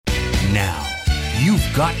And now, you've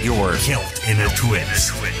got your Kilt in a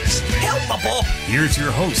Twist. Helpable. Here's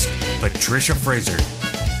your host, Patricia Fraser.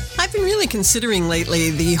 I've been really considering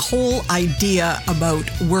lately the whole idea about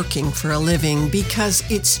working for a living because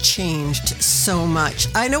it's changed so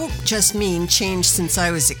much. I don't just mean changed since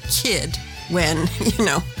I was a kid when,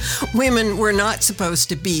 women were not supposed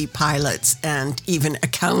to be pilots and even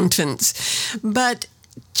accountants, but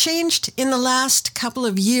changed in the last couple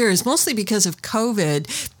of years, mostly because of COVID.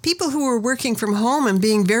 People who are working from home and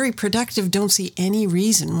being very productive don't see any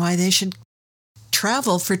reason why they should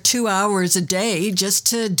travel for 2 hours a day just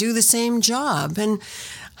to do the same job. And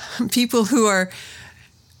people who are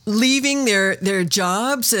leaving their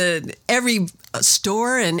jobs, every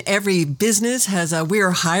store and every business has a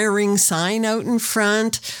 "we're hiring" sign out in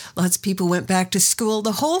front. Lots of people went back to school.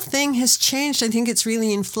 The whole thing has changed. I think it's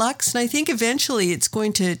really in flux, and I think eventually it's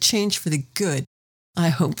going to change for the good. I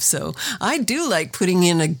hope so. I do like putting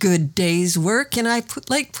in a good day's work, and I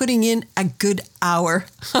like putting in a good hour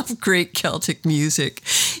of great Celtic music.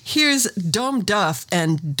 Here's Dom Duff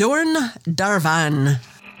and Dorn Darvan.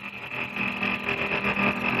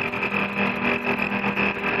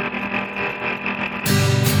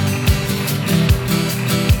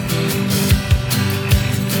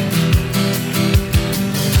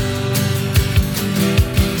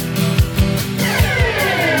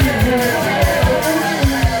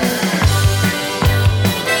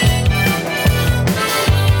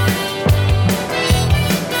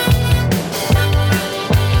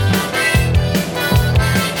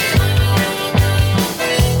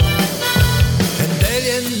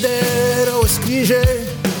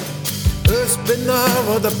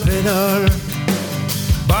 Da penal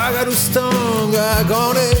Bagar u stanga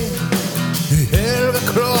gone I helve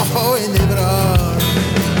klo in de brar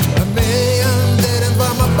A me anderen va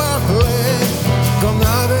ma parle Kom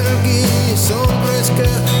na vergi son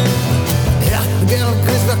preske Ja, gel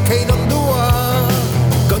kris va kei non dua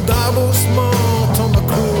Kon dabus mont on ma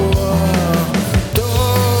krua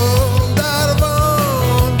Don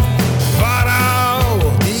darvan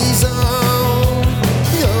Varau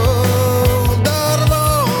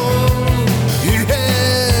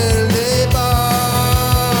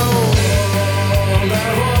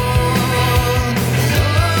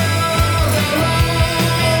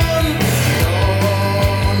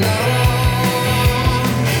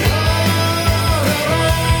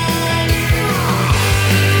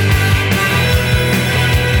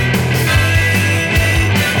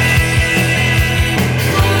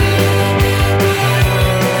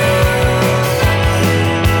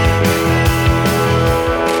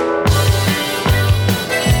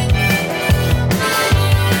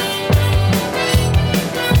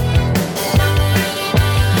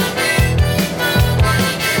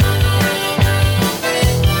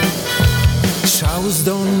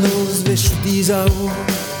dizan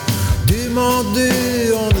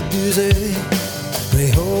Demandez on het duze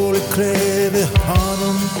We holen kreven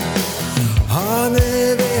hanen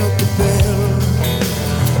Hanen we op de bel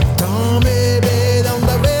Dan me be dan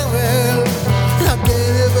da vervel La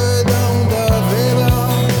keve dan da vela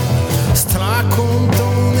Stra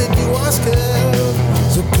conton e di waskel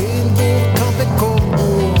Zo ken bo tampe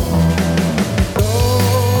kombo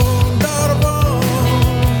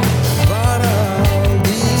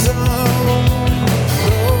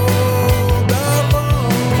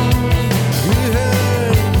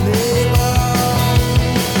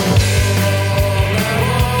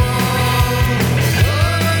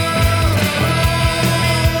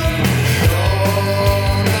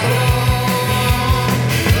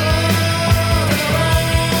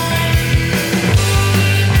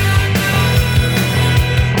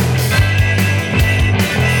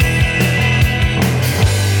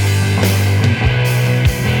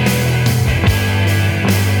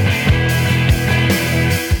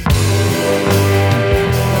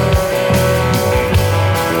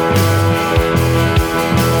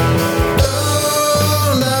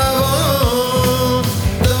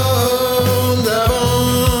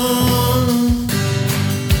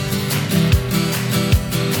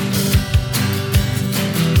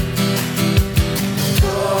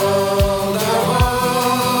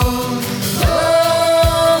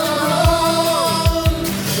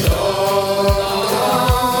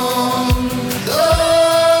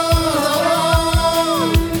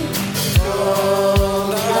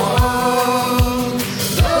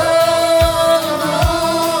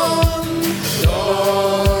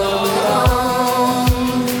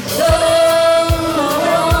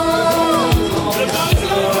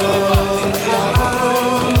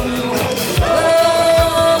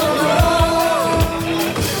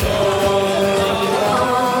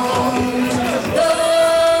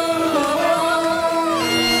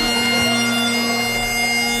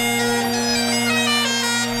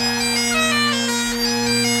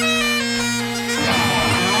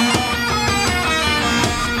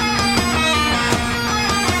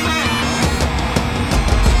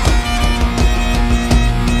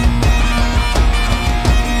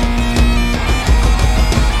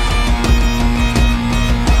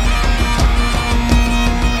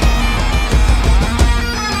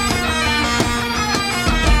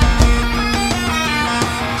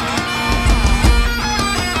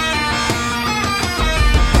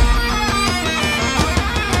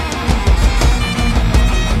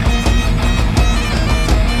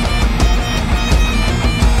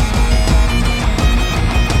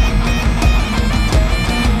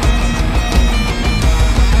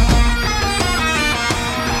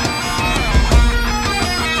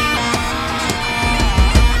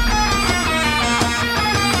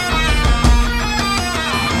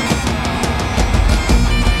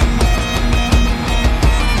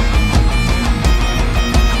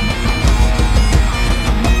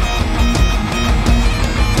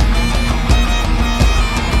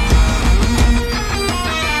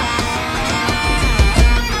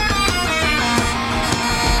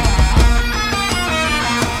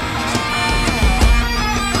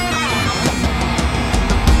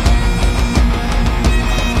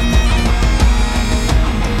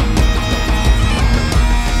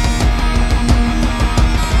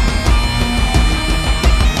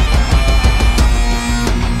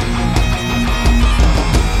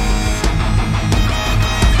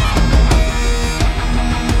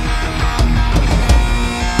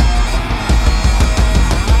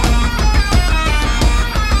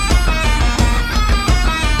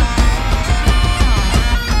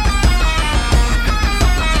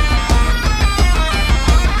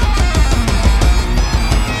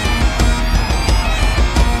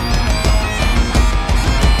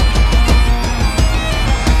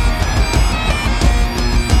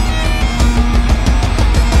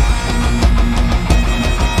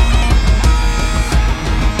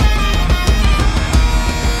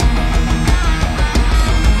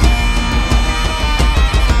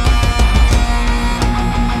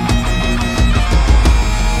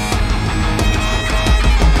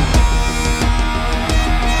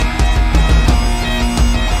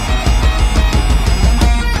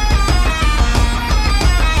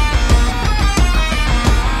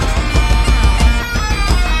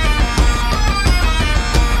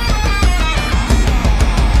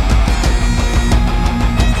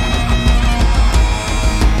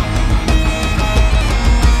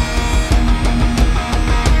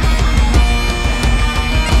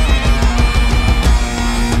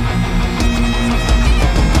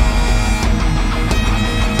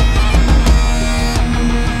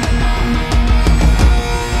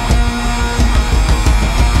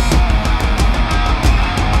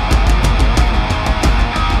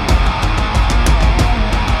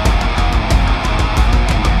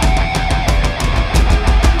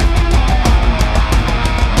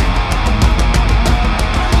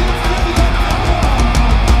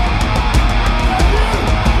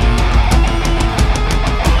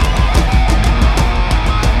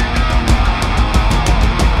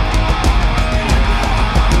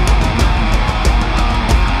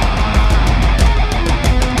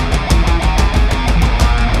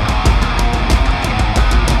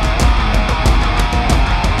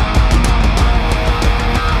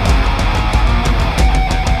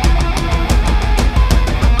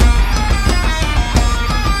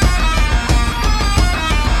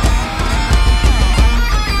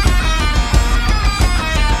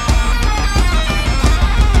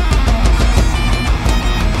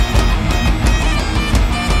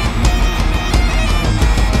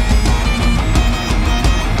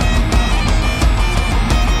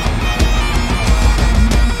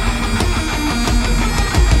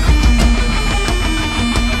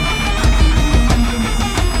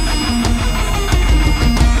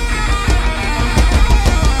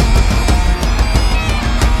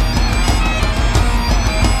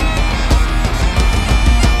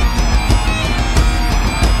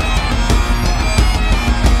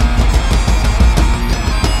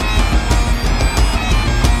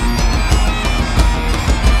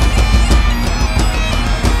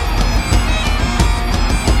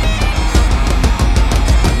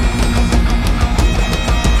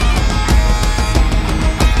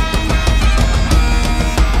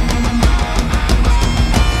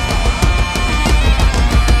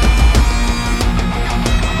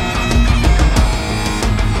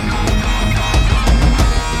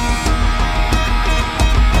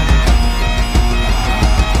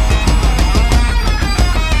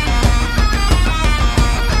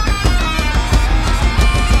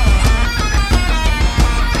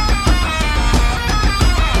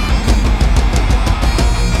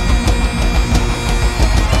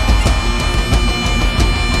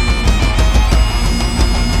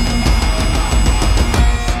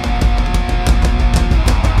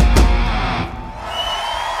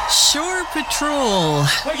Control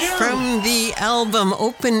from the album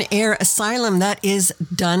Open Air Asylum. That is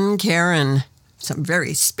Duncairn. Some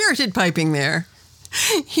very spirited piping there.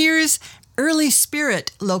 Here's Early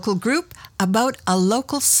Spirit, local group about a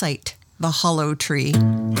local site, the Hollow Tree.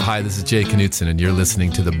 Hi, this is Jay Knutson, and you're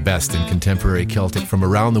listening to the best in contemporary Celtic from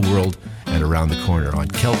around the world and around the corner on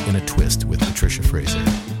Celt in a Twist with Patricia Fraser.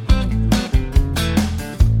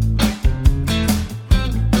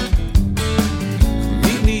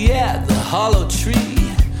 Meet me at the Hollow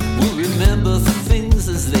Tree. We'll remember things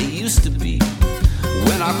as they used to be,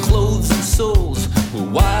 when our clothes and souls were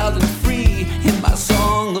wild and free. In my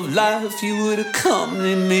song of life you would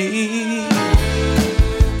accompany me,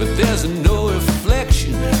 but there's no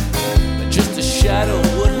reflection, just a shadow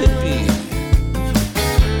would it be.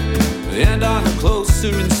 And on a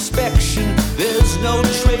closer inspection, there's no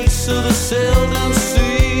trace of the seldom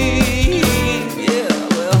seen. Yeah,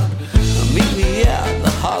 well, meet me at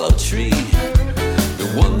the Hollow Tree, the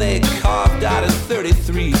one they carved out in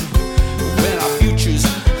 33, when our futures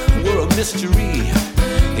were a mystery.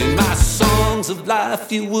 In my songs of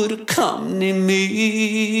life you would accompany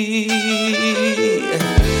me.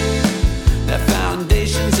 That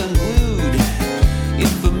foundation's unglued,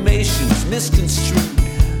 information's misconstrued,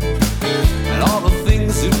 and all the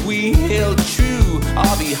things that we held true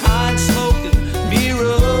are behind smoke and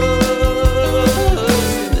mirrors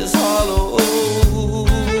in this hollow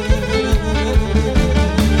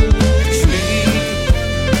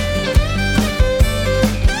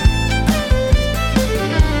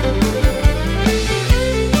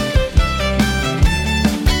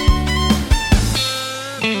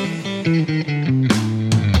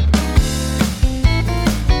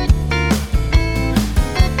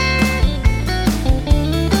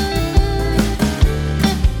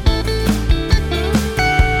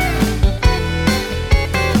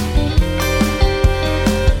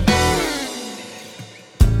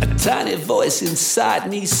voice inside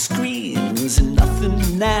me screams, and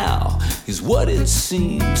nothing now is what it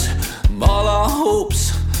seems. All our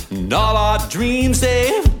hopes and all our dreams,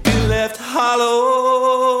 they've been left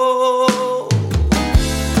hollow.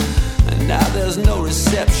 And now there's no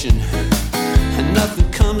reception, and nothing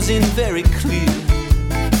comes in very clear.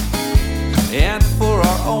 And for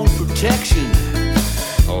our own protection,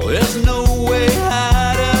 oh, there's no way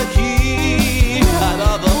out of here, out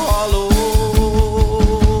of the hollow.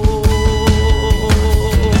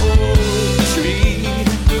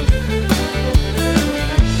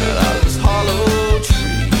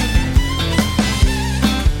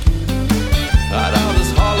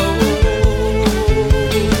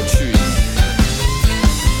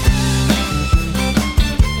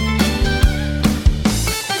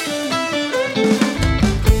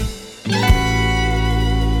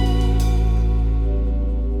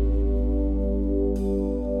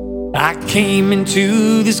 I came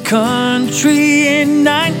into this country in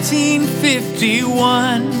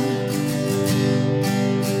 1951.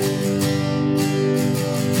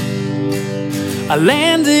 I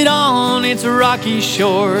landed on its rocky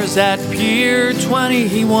shores at Pier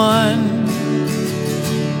 21.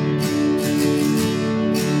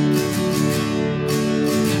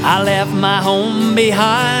 I left my home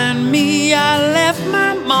behind me, I left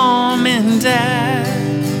my mom and dad.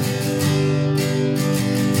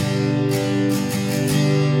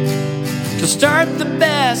 To start the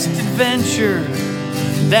best adventure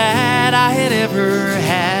that I had ever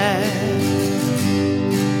had.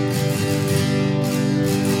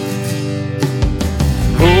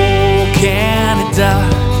 Oh, Canada,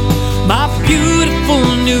 my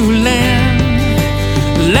beautiful new land,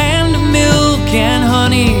 land of milk and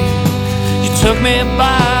honey. You took me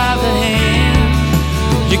by the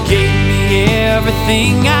hand, you gave me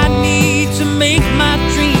everything I need to make my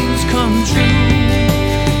dreams come true.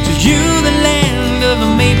 You, the land of the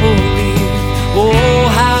maple leaf, oh,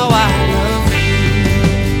 how I love you.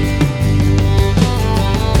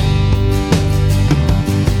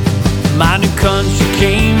 My new country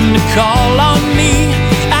came to call on me,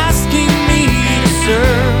 asking me to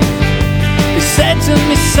serve. They said to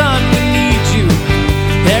me, son, we need you,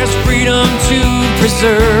 there's freedom to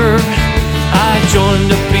preserve. I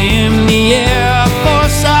joined up in the Air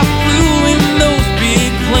Force, I flew in those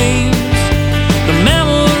big planes. The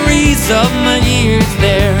memories of my years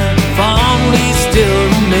there fondly still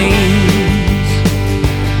remains.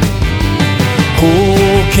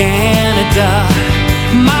 Oh, Canada,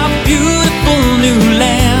 my beautiful new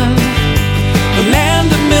land, the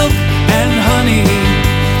land of milk and honey.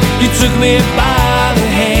 You took me by the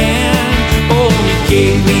hand, oh, you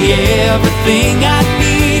gave me everything I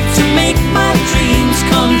need to make my dreams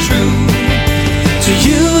come true. To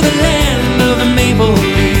you, the land of the maple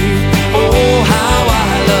leaf, oh,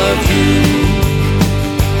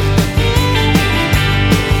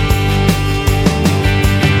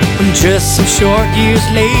 Just some short years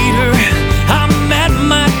later, I met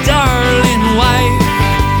my darling wife.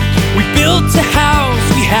 We built a house,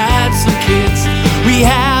 we had some kids, we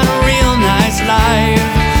had a real nice life.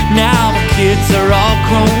 Now our kids are all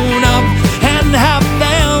grown up and have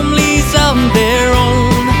families of their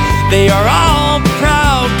own. They are all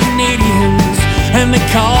proud Canadians and they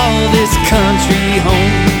call this country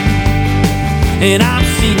home. And I'm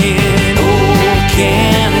singing, oh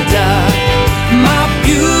Canada, my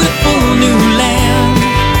beautiful new land,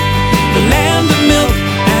 the land of milk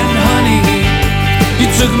and honey. You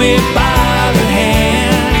took me by the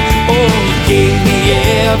hand, oh, you gave me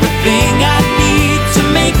everything I need to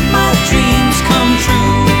make my dreams come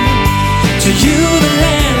true. To you, the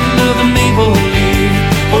land of the maple leaf,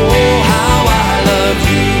 oh, how I love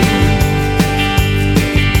you.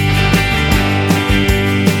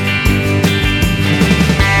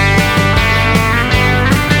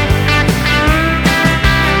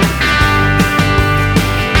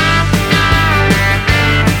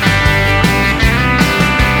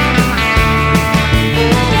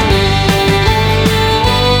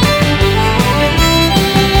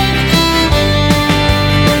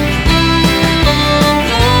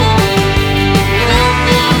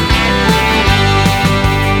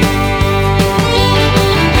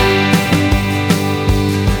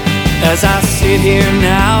 As I sit here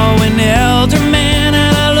now, an elder man,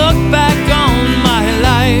 and I look back on my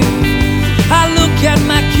life. I look at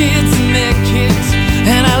my kids and their kids,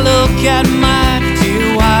 and I look at my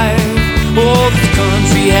dear wife. Oh, this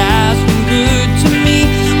country has been good to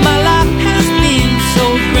me. My life has been so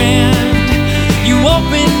grand. You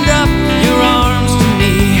opened up your arms to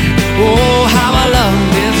me. Oh, how I love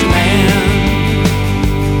this land.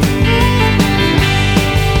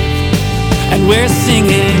 And we're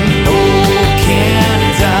singing,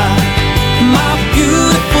 Canada, my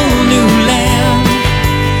beautiful new land,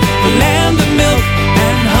 the land of milk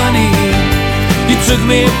and honey. You took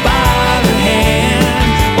me by the hand,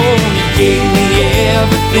 oh, you gave me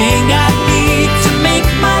everything I need to make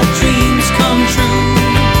my dreams come true.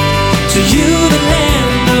 To you, the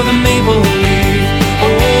land of the maple leaf,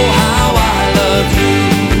 oh, how I love you.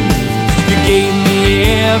 You gave me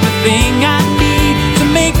everything I need to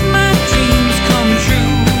make my dreams come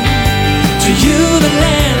true. To you, the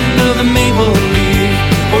land of the maple leaf,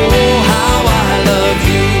 oh, how I love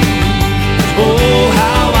you. Oh,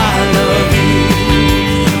 how I love you.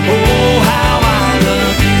 Oh, how I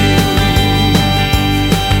love you.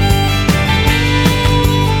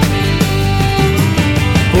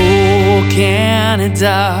 Oh,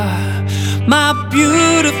 Canada, my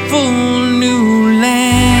beautiful new land.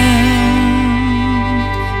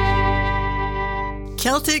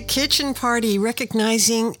 Celtic Kitchen Party,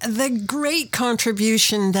 recognizing the great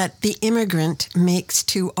contribution that the immigrant makes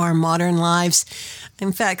to our modern lives.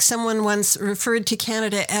 In fact, someone once referred to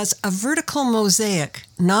Canada as a vertical mosaic,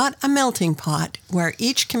 not a melting pot, where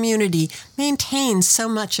each community maintains so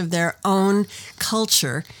much of their own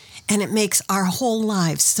culture, and it makes our whole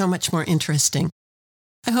lives so much more interesting.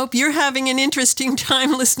 I hope you're having an interesting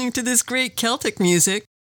time listening to this great Celtic music.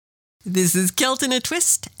 This is Celt in a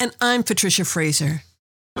Twist, and I'm Patricia Fraser.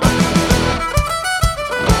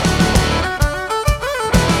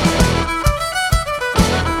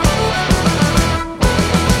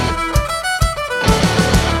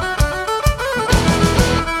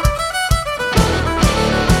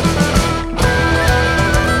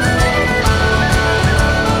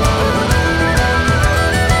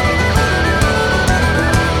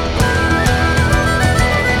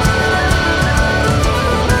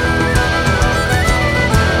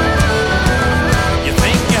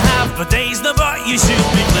 You should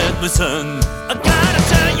be glad, my son. I gotta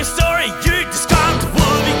tell you a story, you described the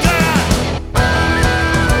would-be girl.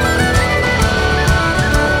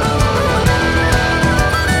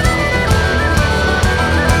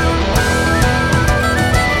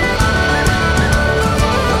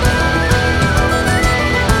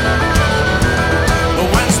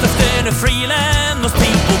 When stuffed in a free land, those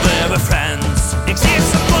people there were friends.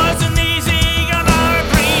 Existence wasn't easy on our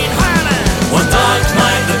green highland. One dark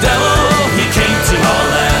night the devil came to our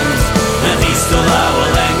land, and he stole our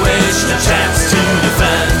language, the chance to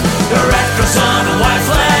defend. The red cross on a white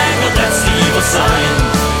flag, well, that's the evil sign.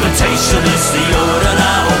 Plantation is the order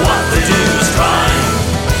now, what they do is crime.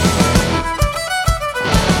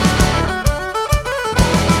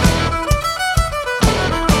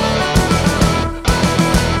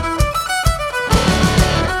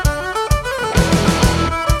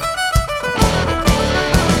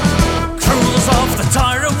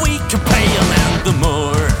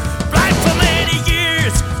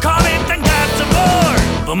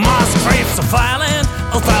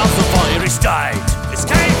 boys died,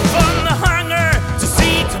 escaped from the hunger to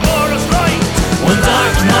see tomorrow's light. One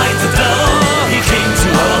dark night the devil, he came to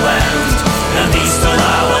our land, and he stole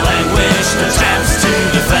our language, the chance to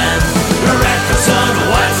defend. The records on the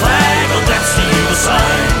white flag, oh that's the evil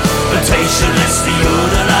sign. Plantation is the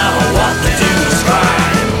old and now what they do is crime.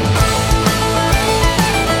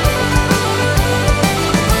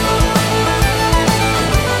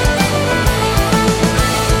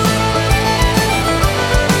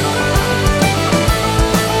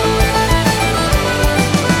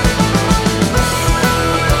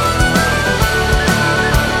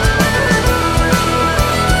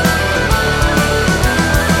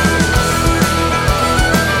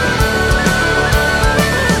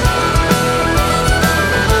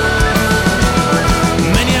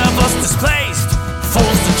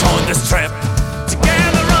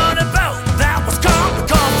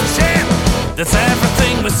 That's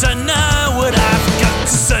everything but I know what I've got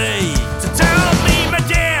to say. So tell me, my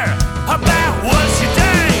dear, about what's your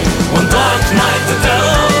day? One dark night the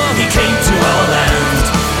devil, he came to our land,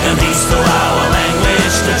 and he stole our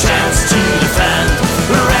language, the chance to defend.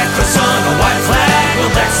 The records on a white flag,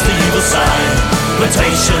 well that's the evil sign.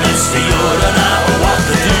 Plantation is the order now, what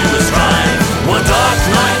they do is crime. One dark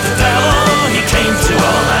night the devil, he came to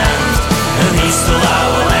our land, and he stole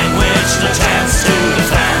our language, the chance to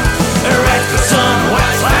defend. Records on a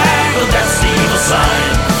white flag, well that's the evil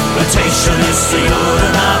sign. Plantation is the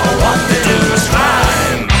order now, what they do is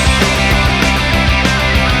crime.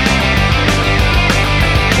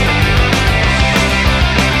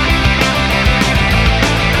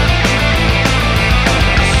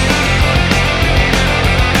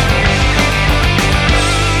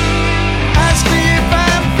 Ask me if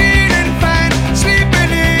I'm feeling fine,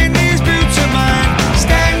 sleeping in these boots of mine,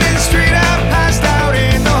 standing straight up, passed out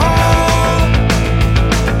in the hall.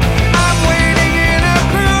 I'm waiting in a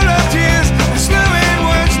pool of tears, slurring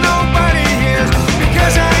words nobody hears,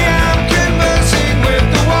 because I am conversing with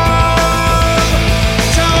the wall.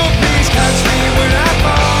 So please catch me when I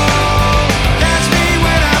fall, catch me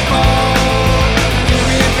when I fall. Do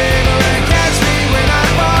me a favor and catch me when I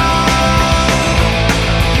fall.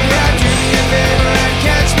 Yeah, do me a favor and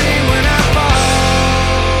catch me when I fall.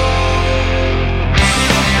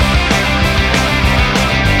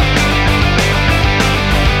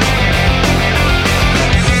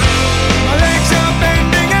 My legs are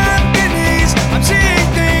bending at the knees, I'm seeing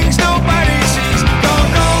things nobody sees. Don't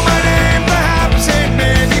know my name, perhaps it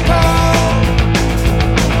may be Paul.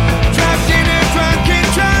 Trapped in a drunken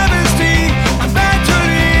travesty, I'm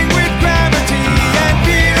battling with gravity and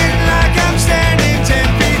feeling like I'm standing 10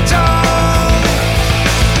 feet tall.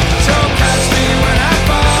 So catch me when I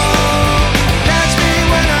fall, catch me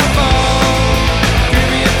when I fall. Do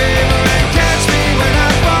me a favor and catch me when I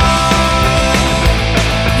fall.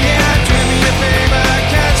 Yeah, do me a favor,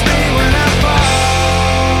 catch me when I fall.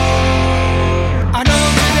 I know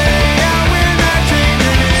today I will not change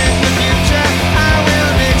it in the future. I will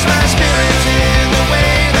mix my spirits in the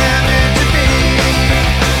way they're meant to be.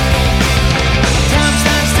 Time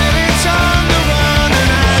stands still, it's on the run,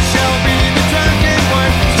 and I shall be the drunken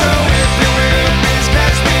one. So if you will, please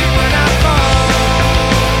catch me when I fall.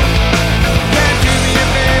 Yeah, do me a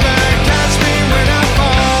favor, catch me when I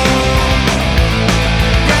fall.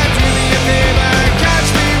 Yeah, do me a favor, catch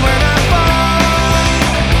me when I fall.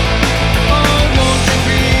 Oh, won't you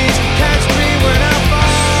please catch me when I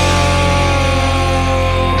fall?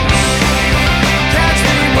 Catch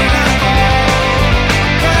me when I fall.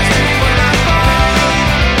 Catch me when I fall.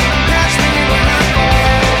 Catch me when I fall.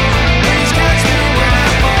 Please catch me when I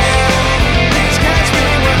fall. Please catch me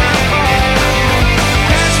when I fall.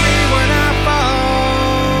 Catch me when I fall.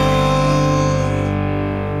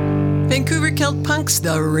 Vancouver Kilt Punks,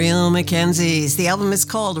 the Real Mackenzies. The album is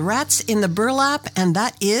called Rats in the Burlap, and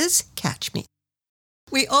that is Catch Me.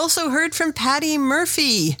 We also heard from Patty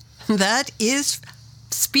Murphy. That is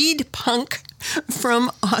speed punk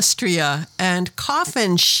from Austria, and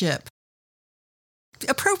Coffin Ship.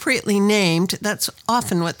 Appropriately named, that's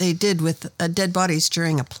often what they did with dead bodies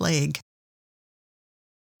during a plague.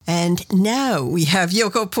 And now we have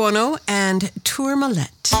Yoko Pono and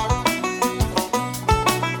Tourmalet.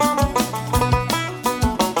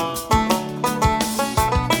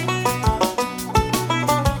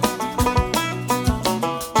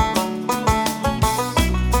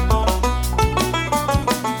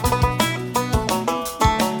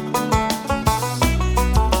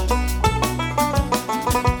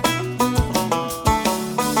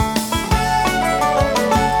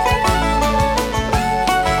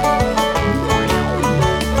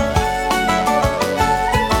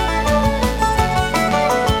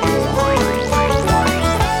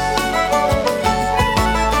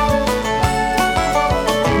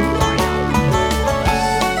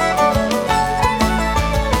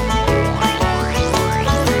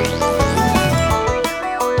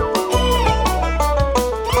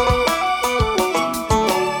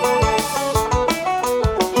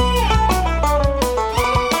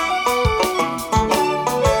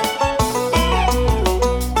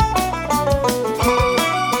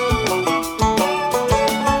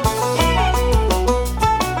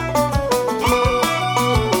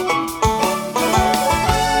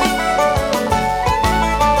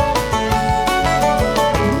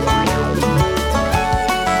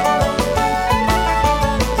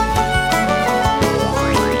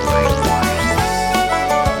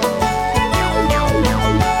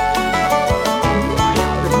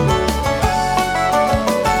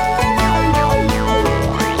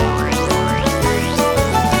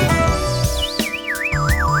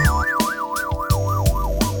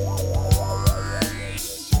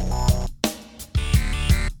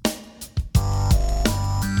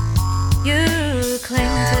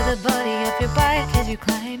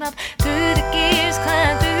 up through the gears,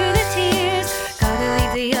 climb through the tears. Gotta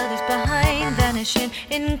leave the others behind, vanishing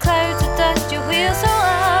in clouds of dust. Your wheels so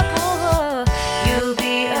up, oh, you'll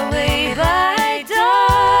be away by dawn.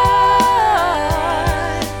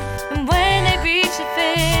 And when they reach the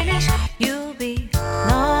finish, you'll be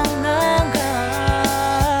long, long gone.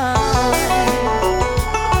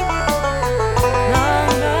 Long,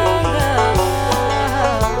 long gone.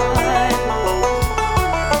 Long,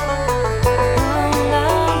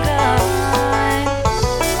 long gone.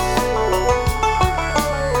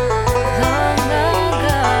 Long, long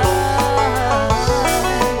gone.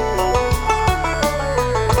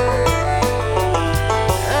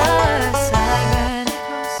 Siren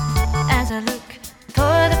echoes as I look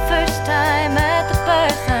for the first time at the bar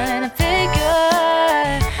sign. A figure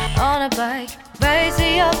on a bike rides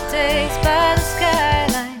the updates by the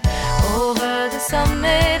skyline, over the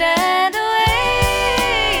summit and away.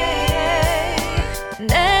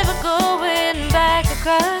 Never going back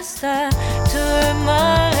across the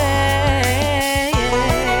Tourmalet.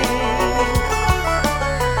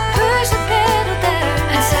 Push the pedal down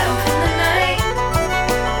and set off in the night.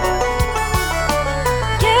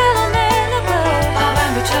 Yellow Malibu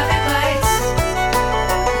around with traffic lights.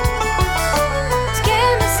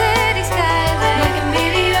 Scan the city skyline like a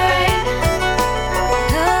meteorite.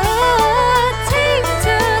 Oh, take me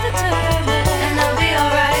to the terminal and I'll be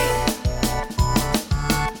alright.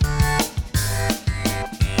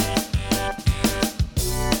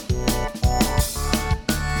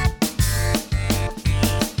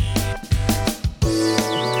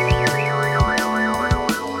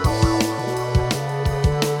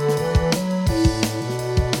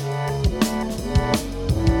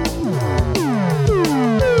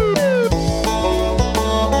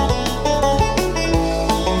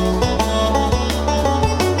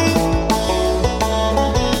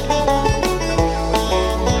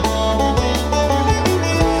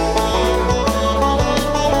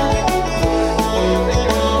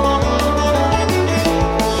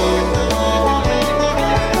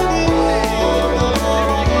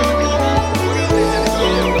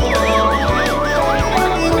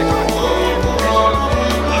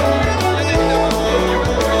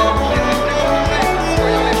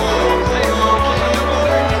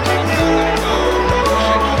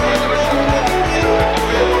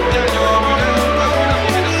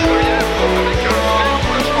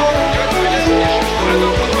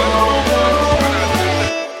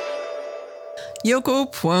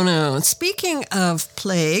 Yoko Puono. Speaking of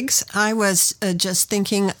plagues, I was just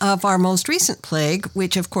thinking of our most recent plague,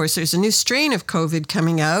 which, of course, there's a new strain of COVID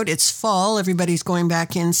coming out. It's fall. Everybody's going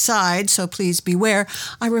back inside, so please beware.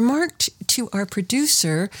 I remarked to our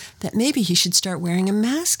producer that maybe he should start wearing a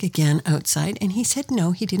mask again outside, and he said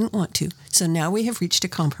no, he didn't want to. So now we have reached a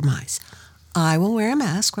compromise. I will wear a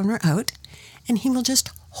mask when we're out, and he will just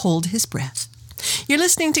hold his breath. You're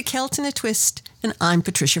listening to Celt in a Twist, and I'm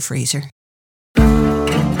Patricia Fraser.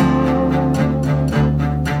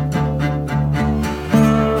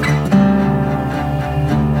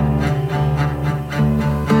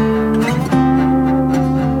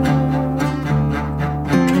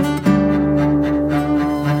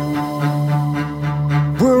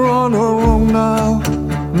 We're on our own now,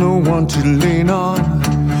 no one to lean on,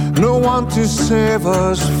 no one to save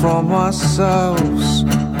us from ourselves.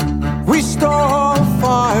 We start a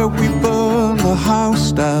fire, we burn the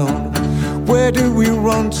house down. Where do we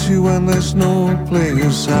run to when there's no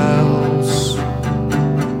place else?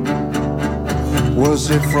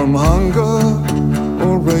 Was it from hunger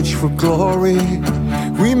or rage for glory?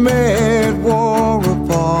 We made war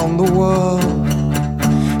upon the world.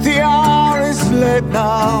 The hour is late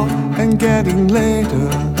now and getting later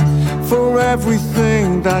for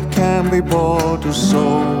everything that can be bought or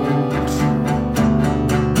sold.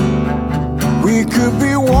 We could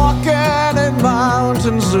be walking in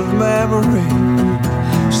mountains of memory,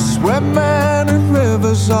 swimming in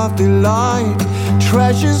rivers of delight.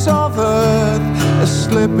 Treasures of earth are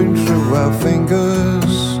slipping through our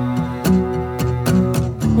fingers.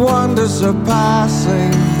 Wonders are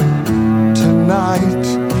passing tonight.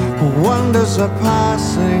 Wonders are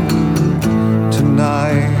passing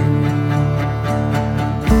tonight.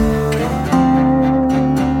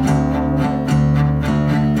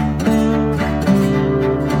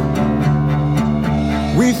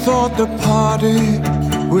 We thought the party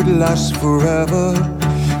would last forever.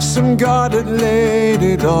 Some god had laid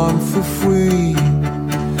it on for free.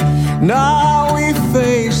 Now we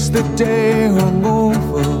face the day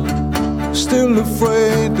hungover, still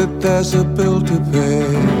afraid that there's a bill to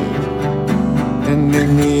pay. And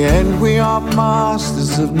in the end we are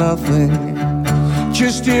masters of nothing,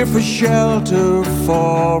 just here for shelter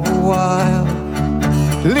for a while.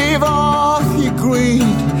 Leave off your greed,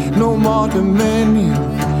 no more dominion.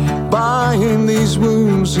 Bind these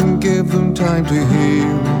wounds and give them time to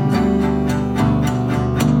heal.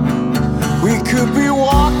 We could be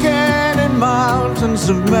walking in mountains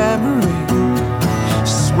of memory,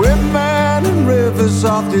 swimming in rivers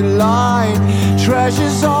of delight,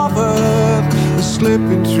 treasures of earth are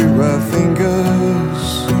slipping through our fingers.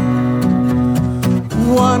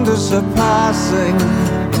 Wonders are passing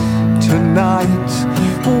tonight,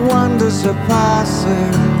 wonders are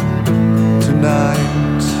passing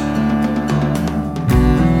tonight.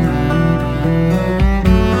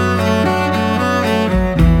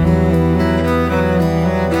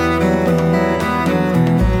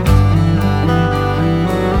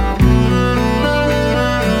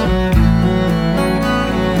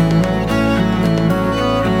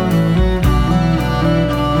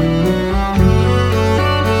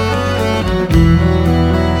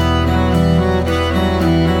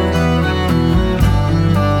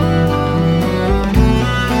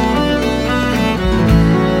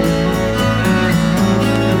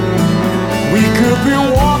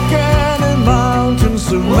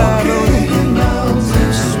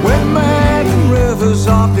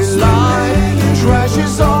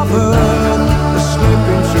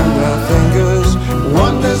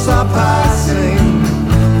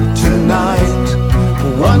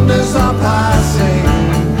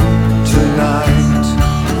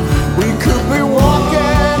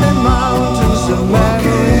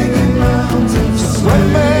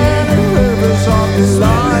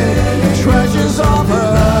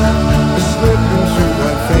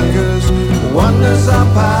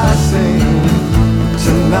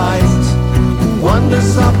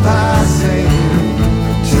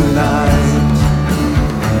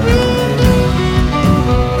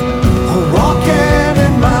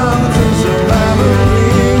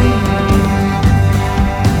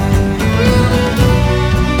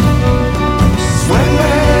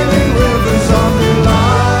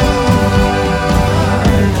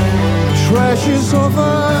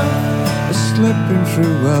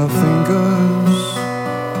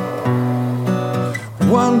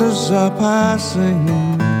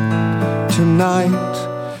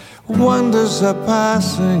 Wonders are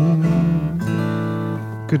passing.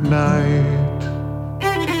 Good night.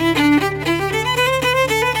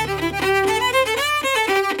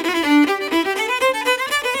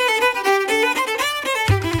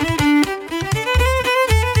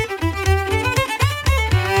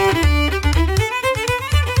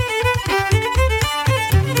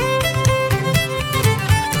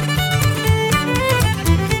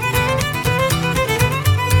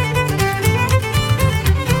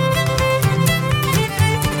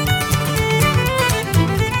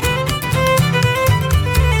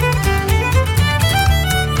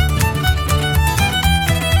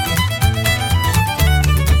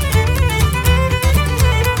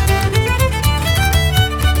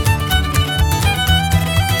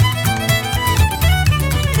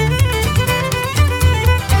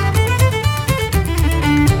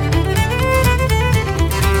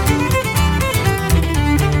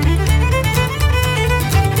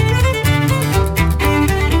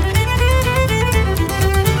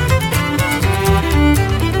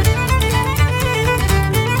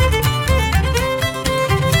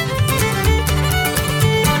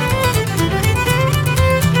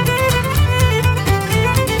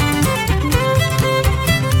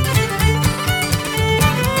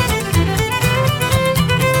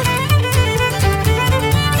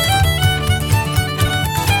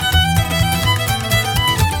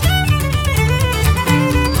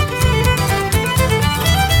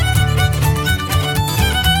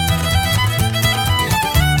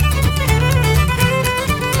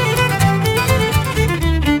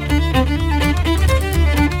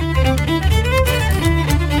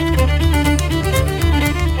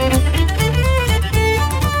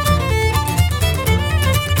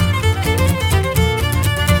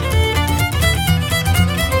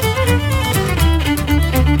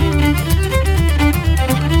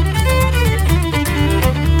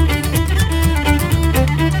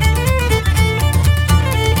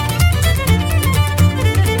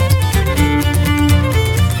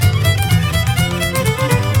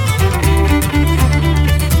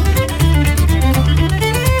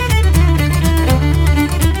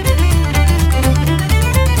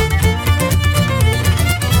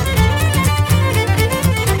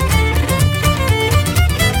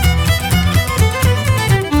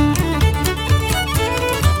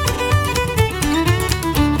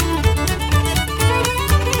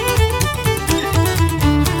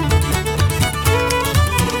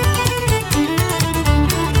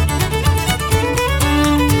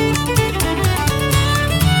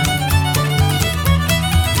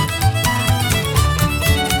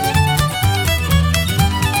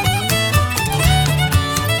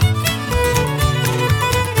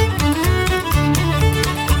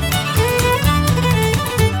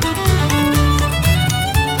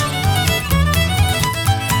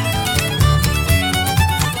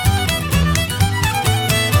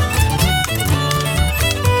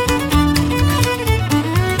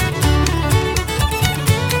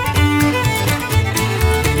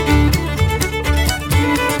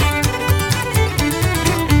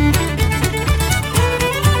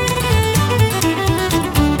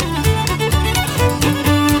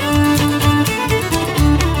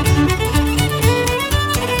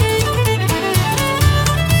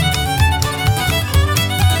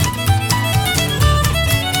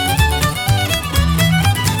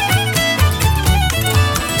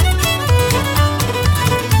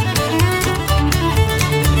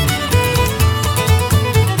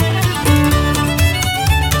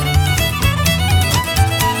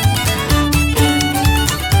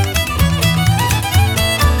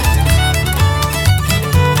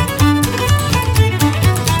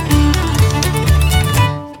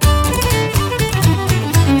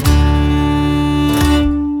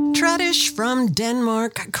 from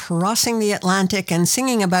Denmark, crossing the Atlantic and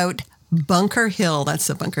singing about Bunker Hill. That's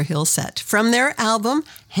the Bunker Hill set from their album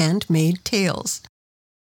Handmade Tales.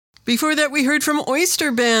 Before that, we heard from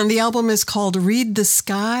Oyster Band. The album is called Read the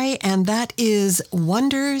Sky, and that is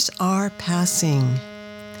Wonders Are Passing.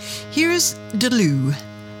 Here's Delou,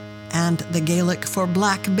 and the Gaelic for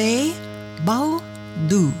Black Bay, Bao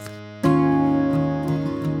Duv.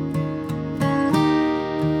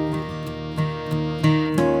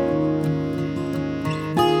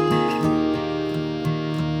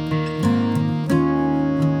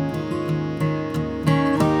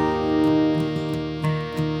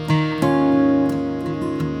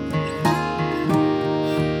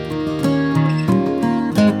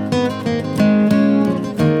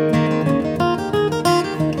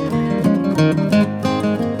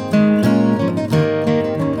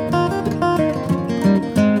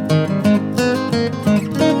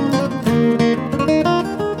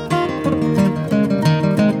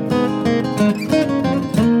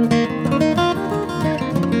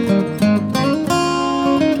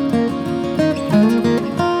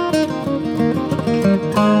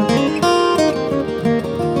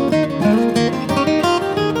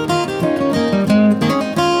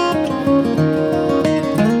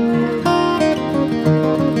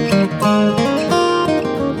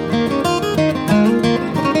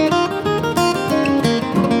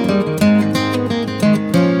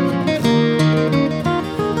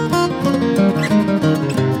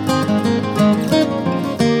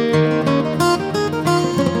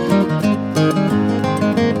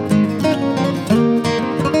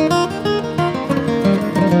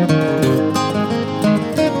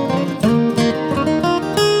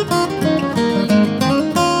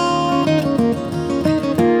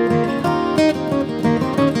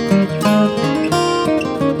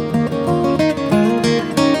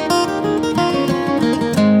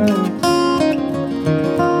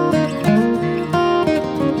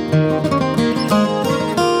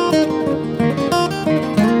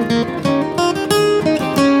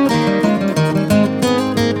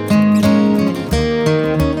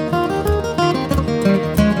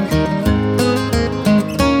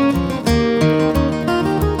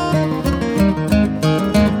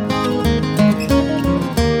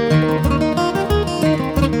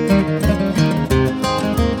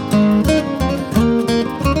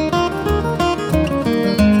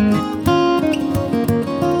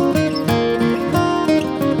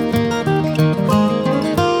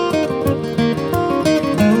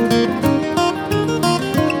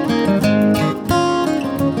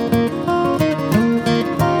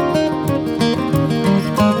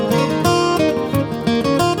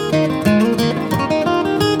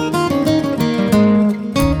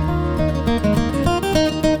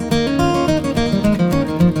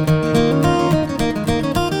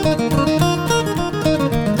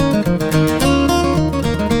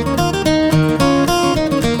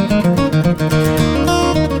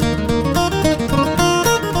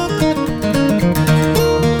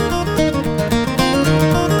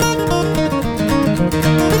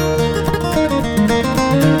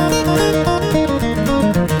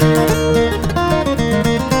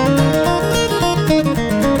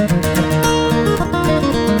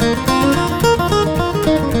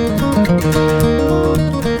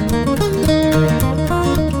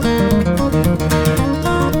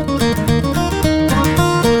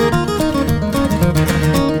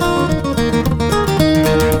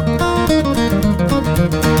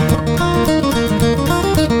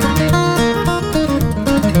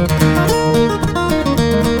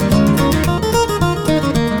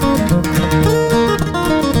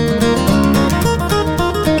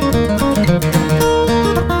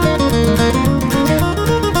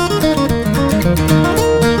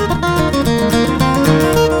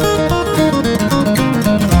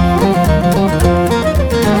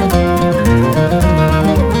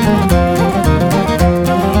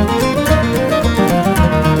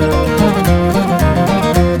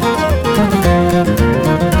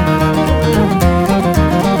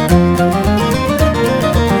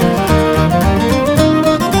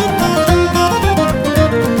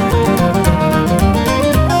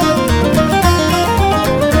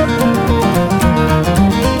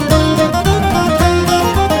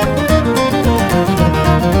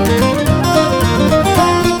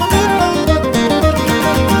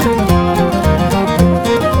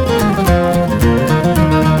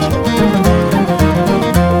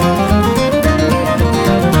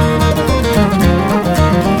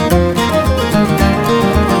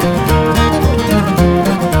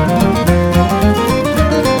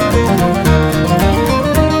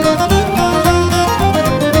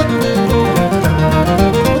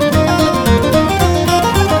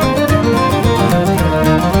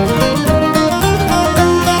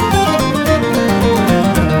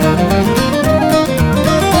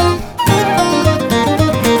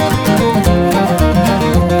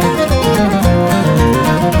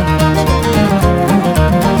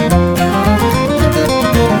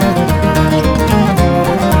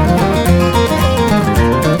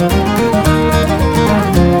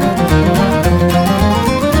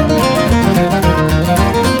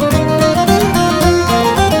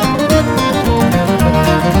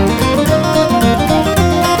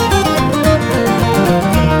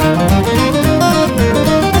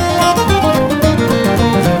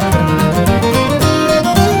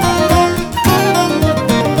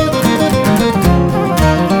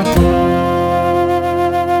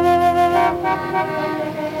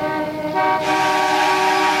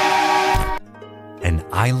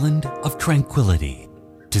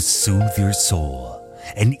 to soothe your soul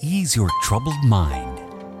and ease your troubled mind,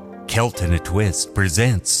 Celt in a Twist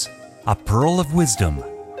presents a pearl of wisdom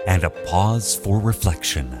and a pause for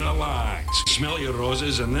reflection. Relax, smell your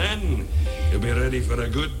roses, and then you'll be ready for a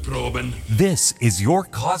good probing. This is your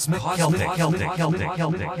Cosmic Celtic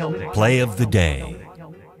Play of the Day.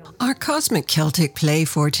 Our Cosmic Celtic play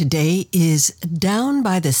for today is Down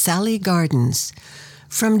by the Sally Gardens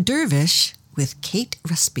from Dervish with Kate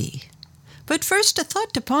Rusby. But first, a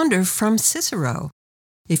thought to ponder from Cicero.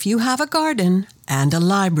 If you have a garden and a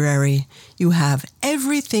library, you have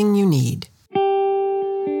everything you need.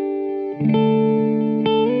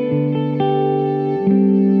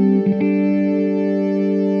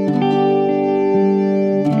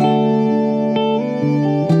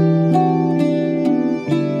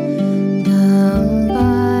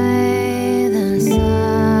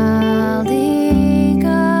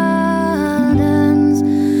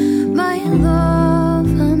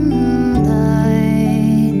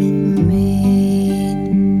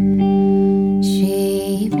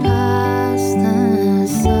 She passed the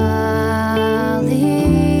sun.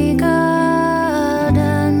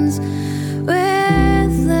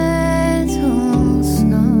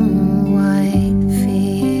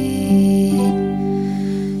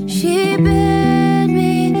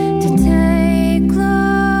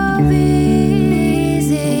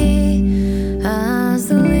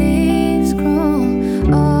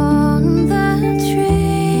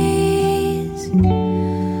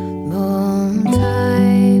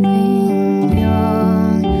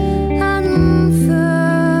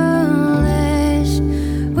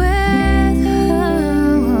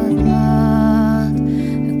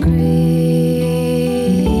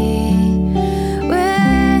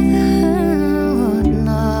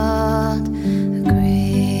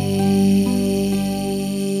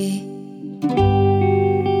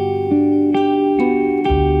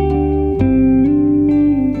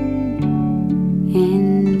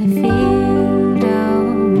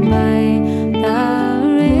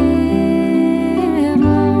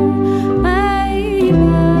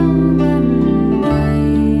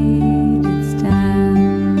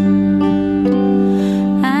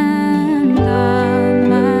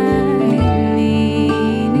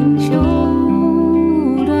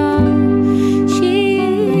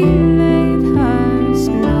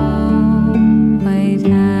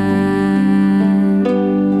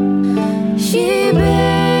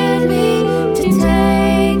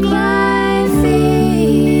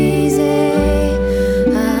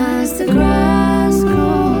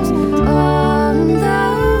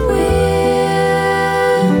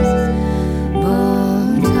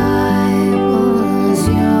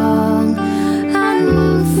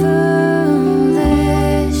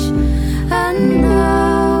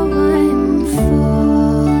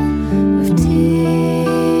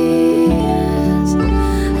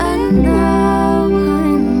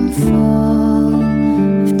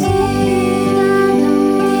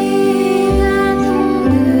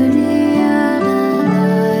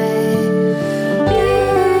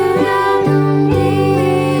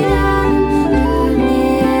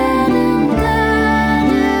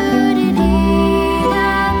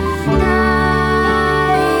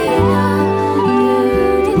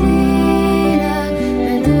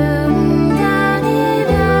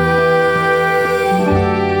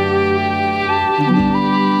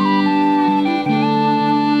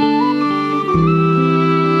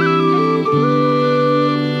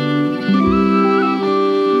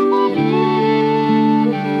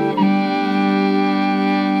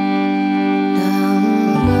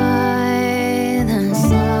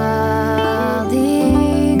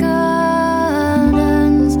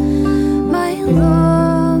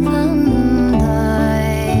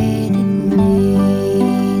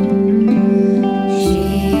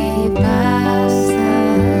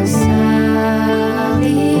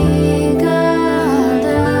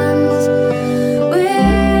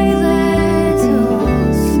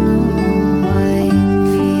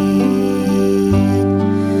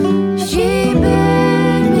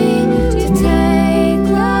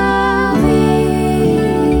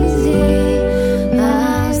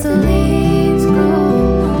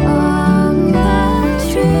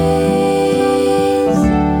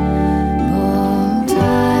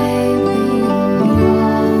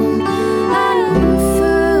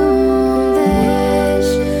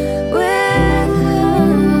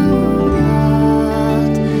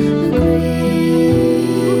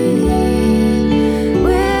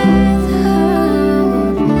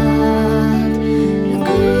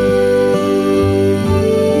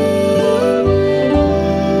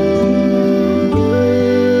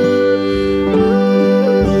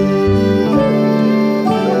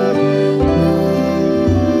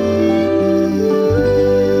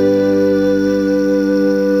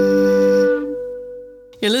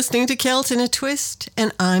 listening to Celt in a Twist,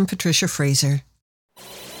 and I'm Patricia Fraser.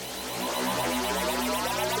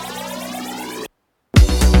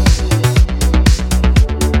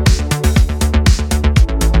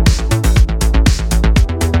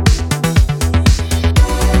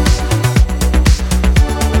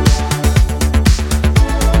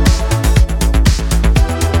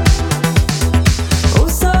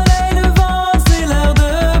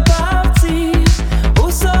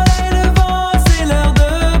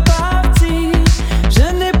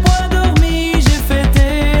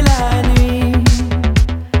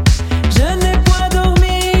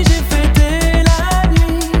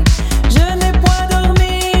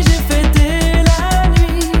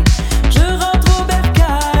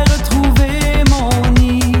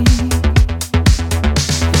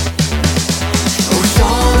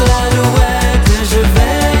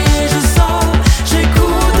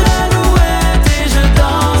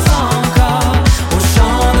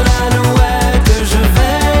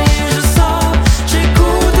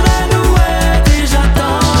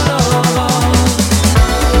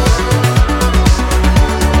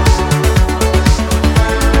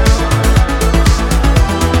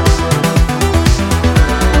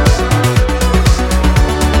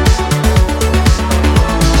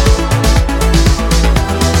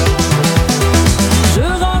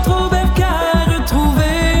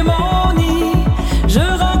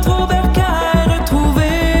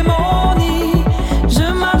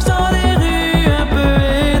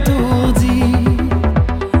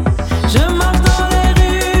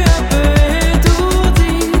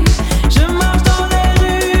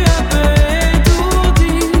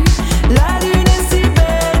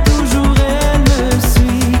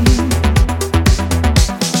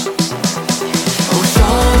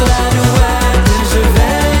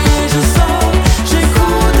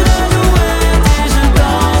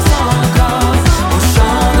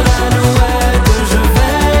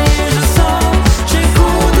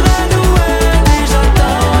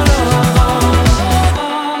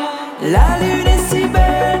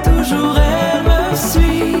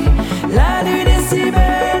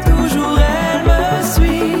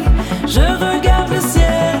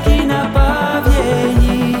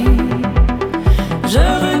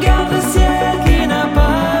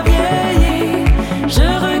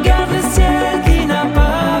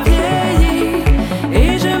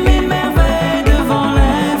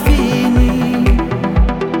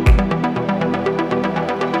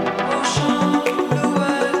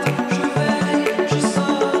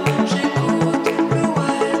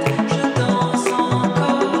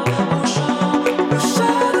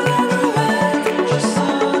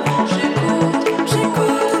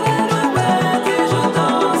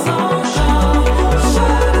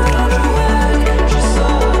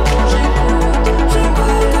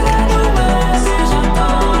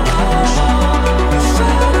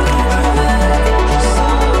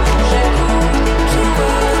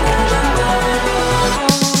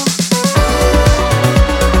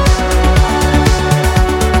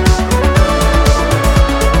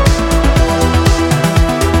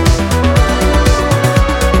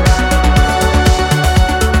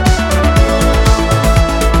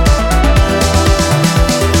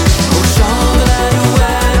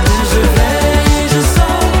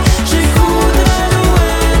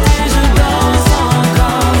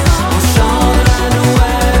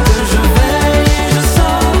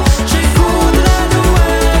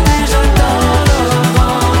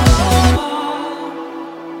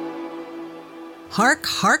 Hark,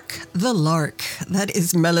 hark, the lark. That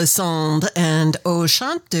is Melisande and Au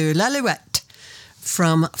Chant de l'Alouette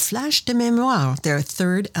from Flash de Mémoire, their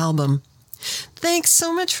third album. Thanks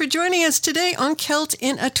so much for joining us today on Celt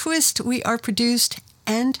in a Twist. We are produced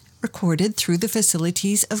and recorded through the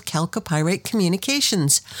facilities of Calcopyrite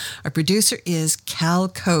Communications. Our producer is Cal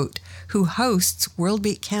Coate, who hosts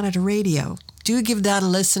Worldbeat Canada Radio. Do give that a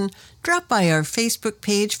listen. Drop by our Facebook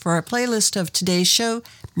page for our playlist of today's show.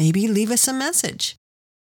 Maybe leave us a message.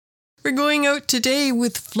 We're going out today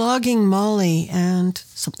with Flogging Molly and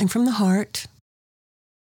Something from the Heart.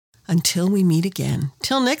 Until we meet again.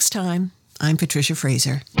 Till next time, I'm Patricia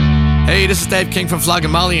Fraser. Hey, this is Dave King from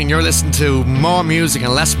Flogging Molly, and you're listening to more music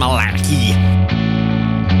and less malarkey.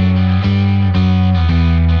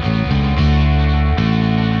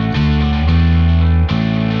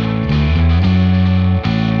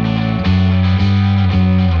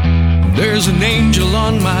 There's an angel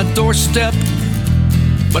on my doorstep,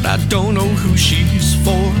 but I don't know who she's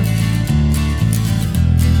for.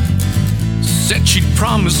 Said she'd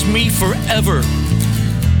promise me forever,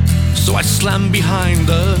 so I slammed behind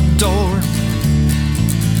the door.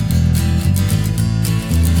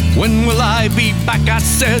 When will I be back, I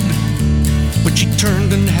said, but she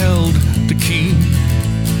turned and held the key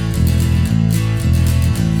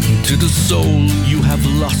to the soul you have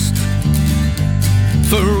lost,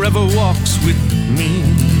 forever walks with me.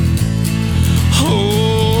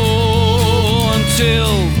 Oh,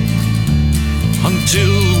 until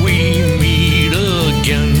we meet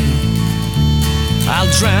again, I'll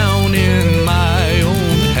drown in my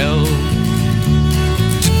own hell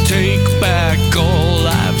to take back all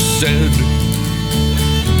I've said.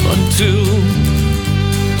 Until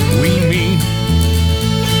we meet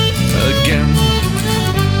again.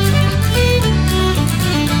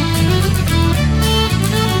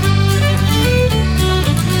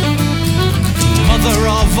 Mother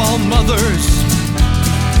of all mothers,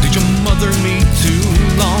 did you mother me too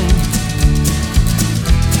long?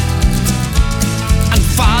 And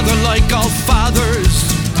father, like all fathers,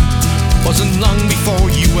 wasn't long before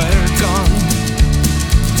you were gone.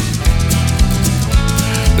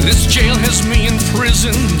 This jail has me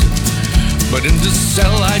imprisoned, but in this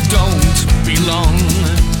cell I don't belong.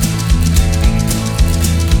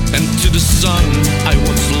 And to the sun I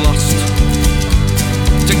once lost,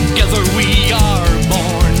 together we are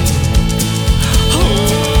born.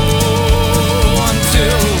 Oh,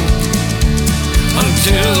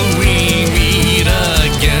 until we meet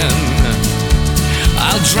again,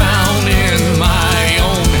 I'll drown in my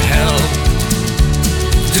own hell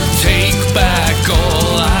to take back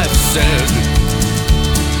all I've said.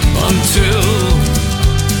 Until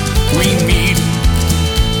we meet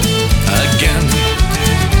again.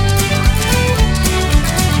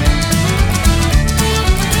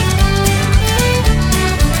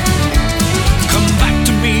 Come back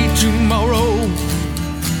to me tomorrow,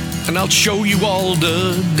 and I'll show you all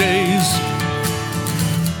the days.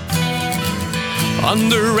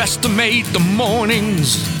 Underestimate the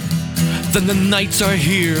mornings, then the nights are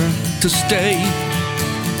here to stay.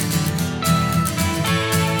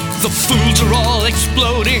 The fools are all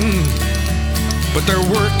exploding, but their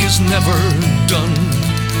work is never done.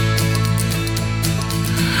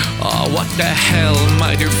 Oh, what the hell,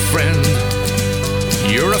 my dear friend?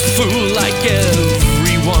 You're a fool like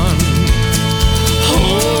everyone.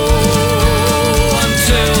 Oh,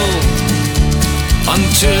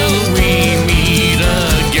 until we meet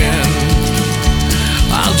again,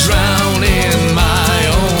 I'll drown in my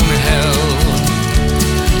own hell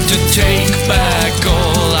to take back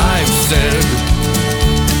all I've said.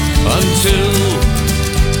 Until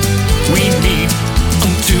we meet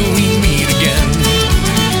again.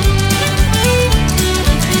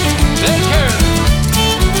 Take care.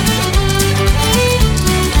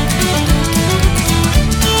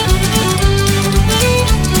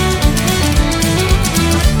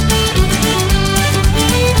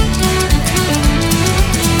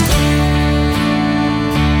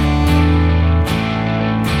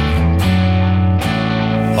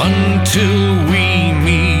 Until we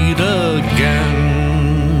meet again.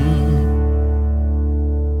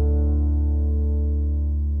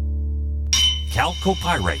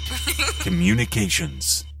 Calcopyrite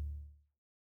Communications.